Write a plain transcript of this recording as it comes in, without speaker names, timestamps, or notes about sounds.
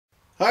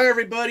Hi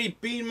everybody,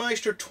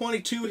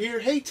 Beanmeister22 here.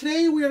 Hey,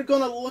 today we are going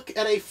to look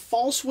at a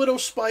false widow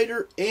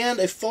spider and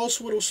a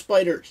false widow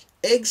spider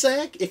egg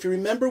sac. If you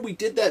remember, we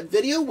did that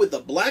video with the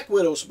black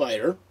widow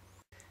spider,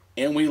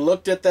 and we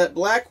looked at that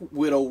black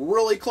widow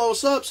really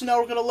close up, so now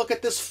we're going to look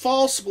at this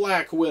false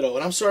black widow.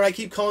 And I'm sorry I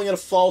keep calling it a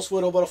false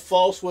widow, but a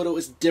false widow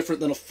is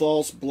different than a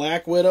false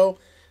black widow.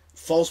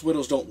 False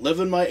widows don't live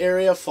in my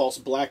area, false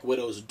black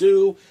widows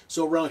do,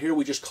 so around here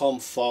we just call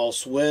them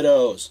false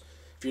widows.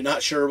 If you're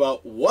not sure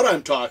about what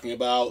I'm talking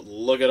about,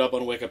 look it up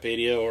on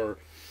Wikipedia or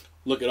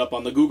look it up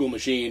on the Google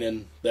machine,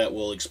 and that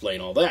will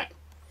explain all that.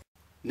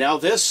 Now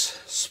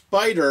this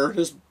spider,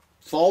 this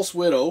false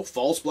widow,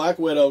 false black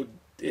widow,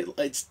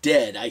 it's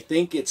dead. I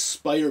think its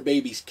spider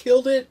babies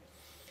killed it.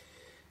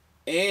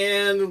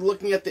 And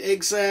looking at the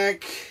egg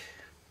sac,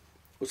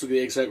 let's look at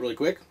the egg sac really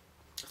quick.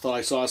 I thought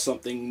I saw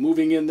something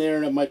moving in there,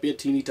 and it might be a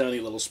teeny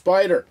tiny little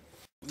spider.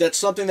 That's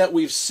something that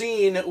we've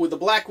seen with the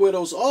black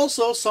widows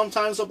also.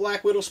 Sometimes a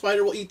black widow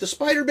spider will eat the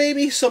spider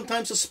baby.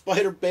 Sometimes the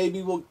spider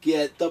baby will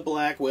get the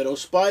black widow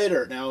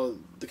spider. Now,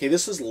 okay,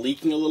 this is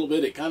leaking a little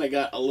bit. It kind of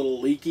got a little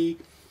leaky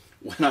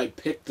when I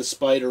picked the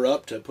spider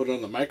up to put it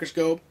on the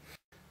microscope.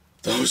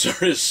 Those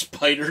are his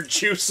spider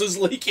juices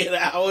leaking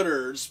out,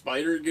 or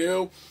spider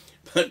goo.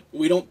 But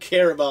we don't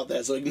care about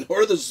that, so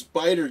ignore the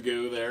spider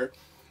goo there,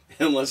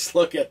 and let's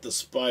look at the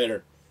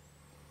spider.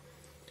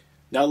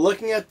 Now,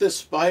 looking at this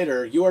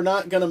spider, you are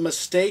not going to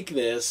mistake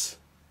this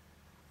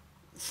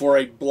for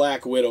a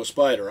black widow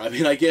spider. I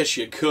mean, I guess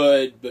you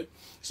could, but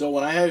so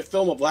when I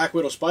film a black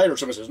widow spider,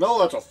 someone says, no,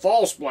 that's a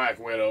false black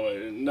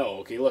widow. No,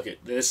 okay, look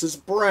at this is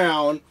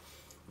brown.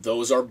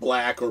 Those are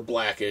black or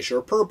blackish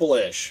or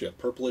purplish. A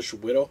purplish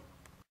widow?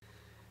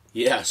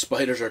 Yeah,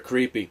 spiders are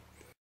creepy.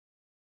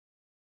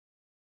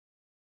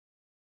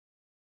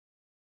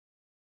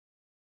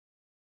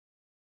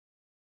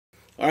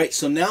 Alright,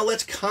 so now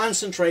let's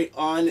concentrate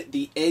on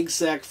the egg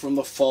sac from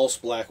the false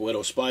black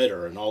widow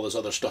spider and all this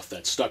other stuff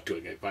that's stuck to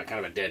it. Kind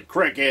of a dead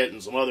cricket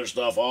and some other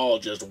stuff all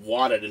just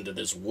wadded into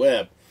this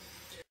web.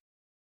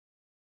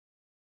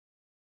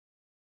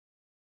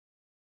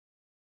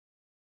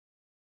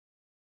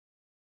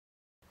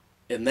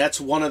 And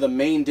that's one of the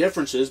main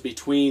differences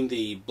between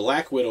the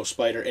black widow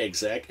spider egg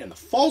sac and the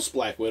false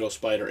black widow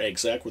spider egg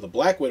sac, where the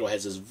black widow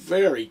has this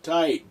very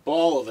tight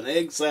ball of an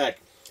egg sac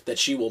that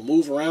she will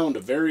move around to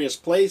various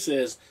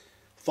places.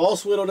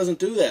 False widow doesn't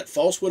do that.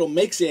 False widow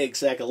makes the egg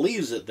sac and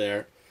leaves it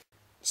there.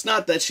 It's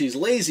not that she's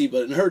lazy,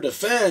 but in her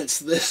defense,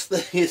 this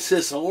thing is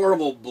this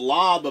horrible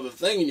blob of a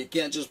thing, and you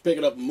can't just pick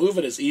it up and move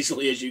it as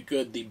easily as you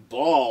could the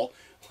ball,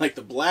 like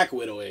the black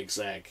widow egg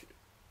sac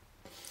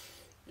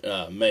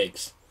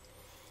makes.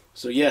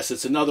 So yes,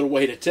 it's another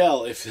way to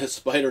tell if the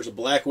spider's a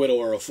black widow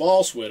or a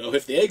false widow.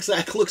 If the egg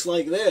sac looks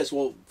like this,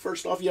 well,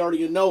 first off, you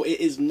already know it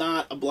is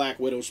not a black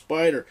widow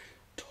spider.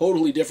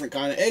 Totally different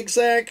kind of egg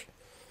sac.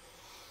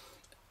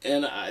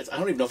 And I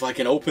don't even know if I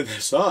can open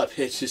this up.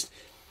 It's just,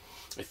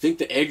 I think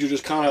the eggs are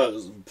just kind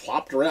of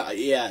plopped around.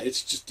 Yeah,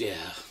 it's just,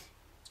 yeah,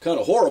 it's kind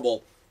of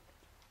horrible.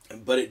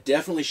 But it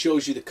definitely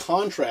shows you the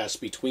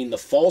contrast between the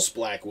false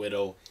black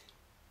widow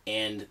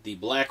and the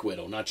black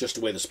widow. Not just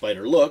the way the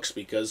spider looks,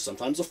 because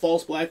sometimes the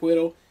false black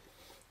widow,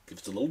 if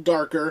it's a little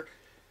darker,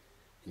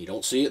 and you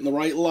don't see it in the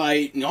right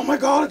light, and oh my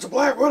god, it's a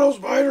black widow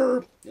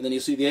spider! And then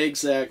you see the egg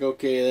sac,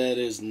 okay, that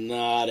is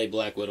not a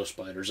black widow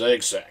spider's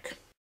egg sac.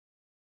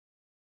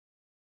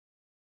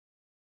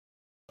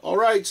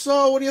 Alright,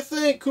 so what do you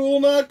think? Cool,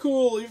 not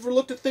cool? You ever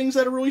looked at things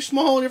that are really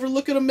small, and you ever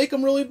look at them, make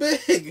them really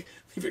big?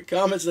 Leave your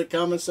comments in the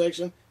comment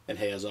section. And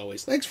hey, as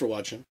always, thanks for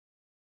watching.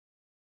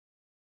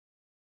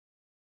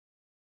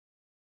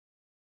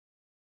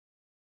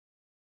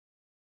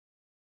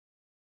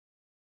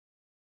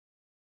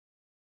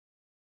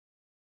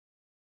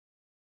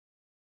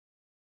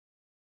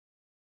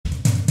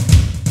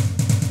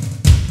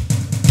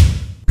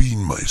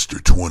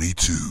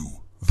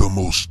 Beanmeister22, the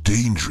most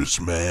dangerous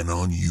man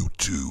on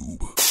YouTube.